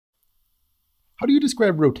How do you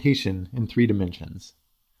describe rotation in 3 dimensions?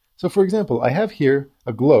 So for example, I have here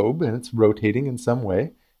a globe and it's rotating in some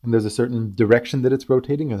way, and there's a certain direction that it's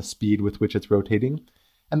rotating, a speed with which it's rotating.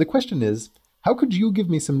 And the question is, how could you give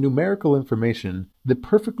me some numerical information that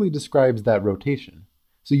perfectly describes that rotation?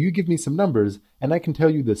 So you give me some numbers, and I can tell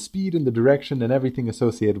you the speed and the direction and everything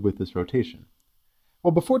associated with this rotation. Well,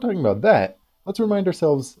 before talking about that, let's remind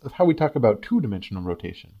ourselves of how we talk about 2-dimensional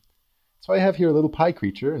rotation. So I have here a little pie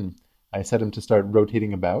creature, and I set him to start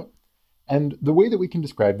rotating about. And the way that we can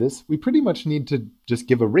describe this, we pretty much need to just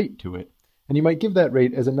give a rate to it. And you might give that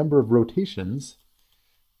rate as a number of rotations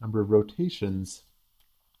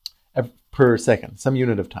per second, some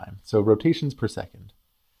unit of time. So rotations per second.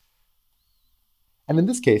 And in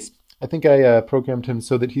this case, I think I programmed him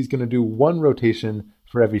so that he's going to do 1 rotation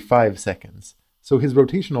for every 5 seconds. So his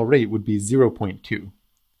rotational rate would be 0.2.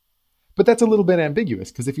 But that's a little bit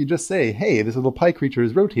ambiguous, because if you just say, hey, this little pie creature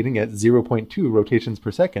is rotating at 0.2 rotations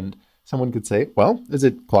per second, someone could say, well, is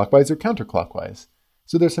it clockwise or counterclockwise?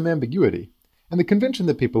 So there's some ambiguity. And the convention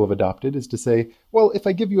that people have adopted is to say, well, if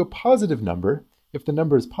I give you a positive number, if the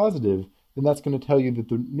number is positive, then that's going to tell you that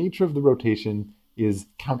the nature of the rotation is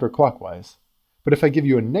counterclockwise. But if I give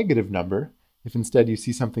you a negative number, if instead you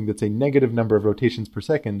see something that's a negative number of rotations per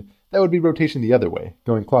second, that would be rotation the other way,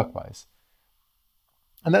 going clockwise.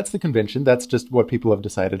 And that's the convention, that's just what people have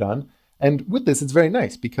decided on. And with this, it's very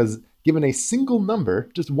nice, because given a single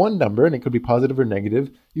number, just one number, and it could be positive or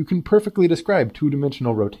negative, you can perfectly describe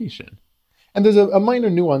 2-dimensional rotation. And there's a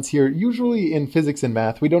minor nuance here. Usually in physics and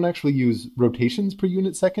math, we don't actually use rotations per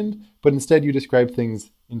unit second, but instead you describe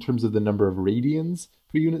things in terms of the number of radians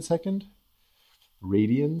per unit second.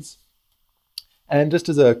 Radians. And just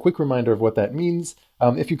as a quick reminder of what that means,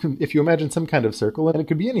 if you imagine some kind of circle, and it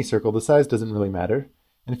could be any circle, the size doesn't really matter,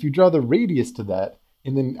 and if you draw the radius to that,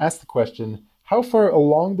 and then ask the question, how far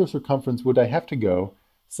along the circumference would I have to go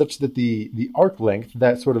such that the arc length,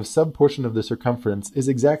 that sort of sub-portion of the circumference, is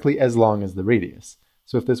exactly as long as the radius?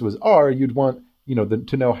 So if this was r, you'd want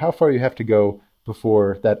to know how far you have to go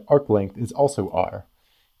before that arc length is also r.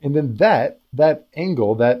 And then that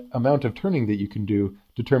angle, that amount of turning that you can do,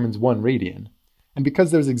 determines 1 radian. And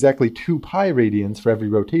because there's exactly 2 pi radians for every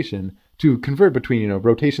rotation, to convert between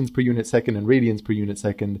rotations per unit second and radians per unit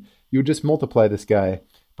second, you would just multiply this guy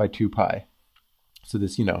by 2 pi. So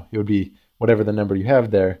this, it would be whatever the number you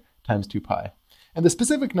have there times 2 pi. And the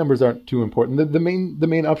specific numbers aren't too important. The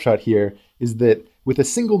main upshot here is that with a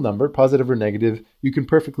single number, positive or negative, you can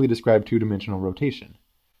perfectly describe 2-dimensional rotation.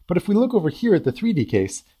 But if we look over here at the 3D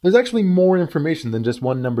case, there's actually more information than just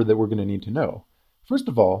one number that we're going to need to know. First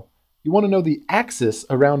of all, you want to know the axis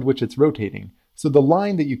around which it's rotating, so the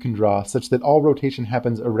line that you can draw such that all rotation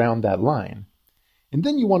happens around that line. And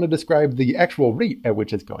then you want to describe the actual rate at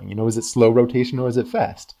which it's going. Is it slow rotation or is it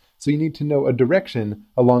fast? So you need to know a direction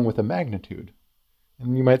along with a magnitude.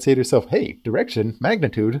 And you might say to yourself, hey, direction,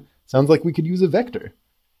 magnitude, sounds like we could use a vector.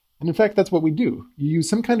 And in fact, that's what we do. You use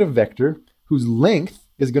some kind of vector whose length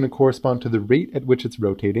is going to correspond to the rate at which it's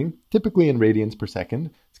rotating, typically in radians per second.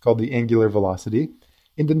 It's called the angular velocity.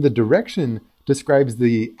 And then the direction describes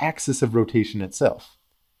the axis of rotation itself.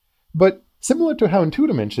 But similar to how in 2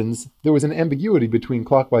 dimensions there was an ambiguity between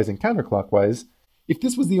clockwise and counterclockwise, if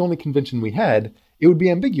this was the only convention we had, it would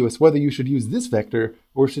be ambiguous whether you should use this vector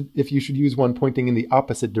or if you should use one pointing in the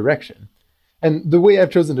opposite direction. And the way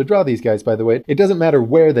I've chosen to draw these guys, by the way, it doesn't matter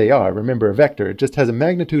where they are. Remember, a vector, it just has a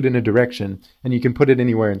magnitude and a direction, and you can put it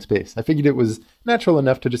anywhere in space. I figured it was natural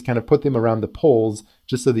enough to just kind of put them around the poles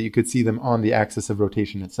just so that you could see them on the axis of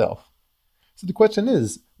rotation itself. So the question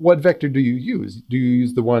is, what vector do you use? Do you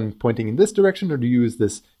use the one pointing in this direction, or do you use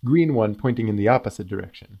this green one pointing in the opposite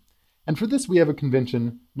direction? And for this, we have a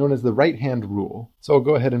convention known as the right-hand rule. So I'll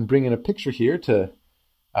go ahead and bring in a picture here to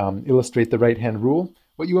illustrate the right-hand rule.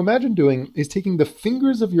 What you imagine doing is taking the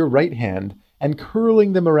fingers of your right hand and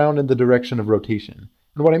curling them around in the direction of rotation.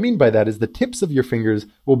 And what I mean by that is the tips of your fingers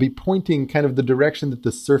will be pointing kind of the direction that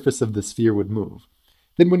the surface of the sphere would move.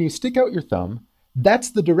 Then when you stick out your thumb,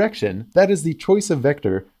 that's the direction, that is the choice of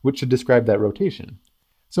vector which should describe that rotation.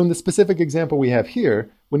 So in the specific example we have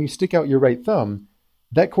here, when you stick out your right thumb,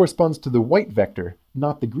 that corresponds to the white vector,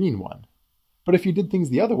 not the green one. But if you did things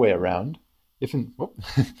the other way around,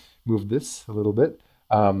 move this a little bit.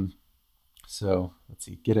 So let's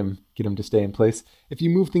see, get him to stay in place. If you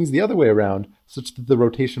move things the other way around, such that the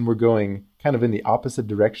rotation were going kind of in the opposite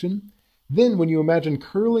direction, then when you imagine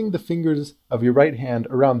curling the fingers of your right hand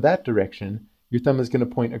around that direction, your thumb is going to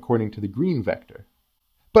point according to the green vector.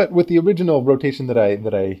 But with the original rotation that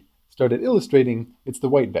I started illustrating, it's the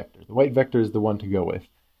white vector. The white vector is the one to go with.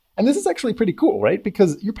 And this is actually pretty cool, right?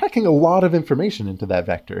 Because you're packing a lot of information into that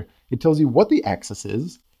vector. It tells you what the axis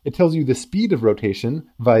is, it tells you the speed of rotation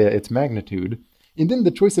via its magnitude, and then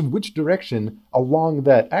the choice of which direction along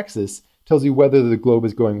that axis tells you whether the globe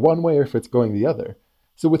is going one way or if it's going the other.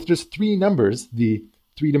 So with just 3 numbers, the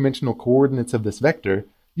 3-dimensional coordinates of this vector,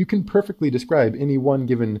 you can perfectly describe any one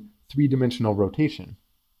given 3-dimensional rotation.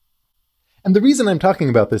 And the reason I'm talking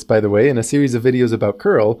about this, by the way, in a series of videos about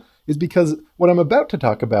curl, is because what I'm about to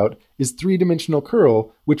talk about is 3-dimensional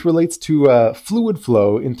curl, which relates to fluid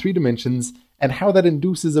flow in 3 dimensions and how that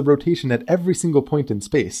induces a rotation at every single point in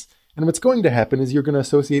space. And what's going to happen is you're going to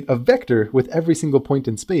associate a vector with every single point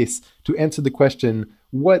in space to answer the question,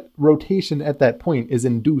 what rotation at that point is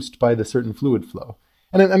induced by the certain fluid flow?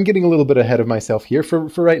 And I'm getting a little bit ahead of myself here. For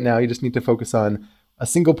right now, you just need to focus on a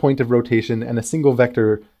single point of rotation and a single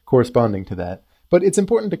vector corresponding to that. But it's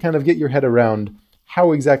important to kind of get your head around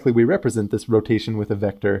how exactly we represent this rotation with a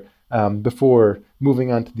vector before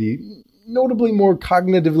moving on to the notably more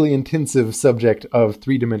cognitively intensive subject of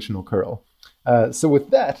 3-dimensional curl. So with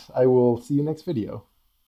that, I will see you next video.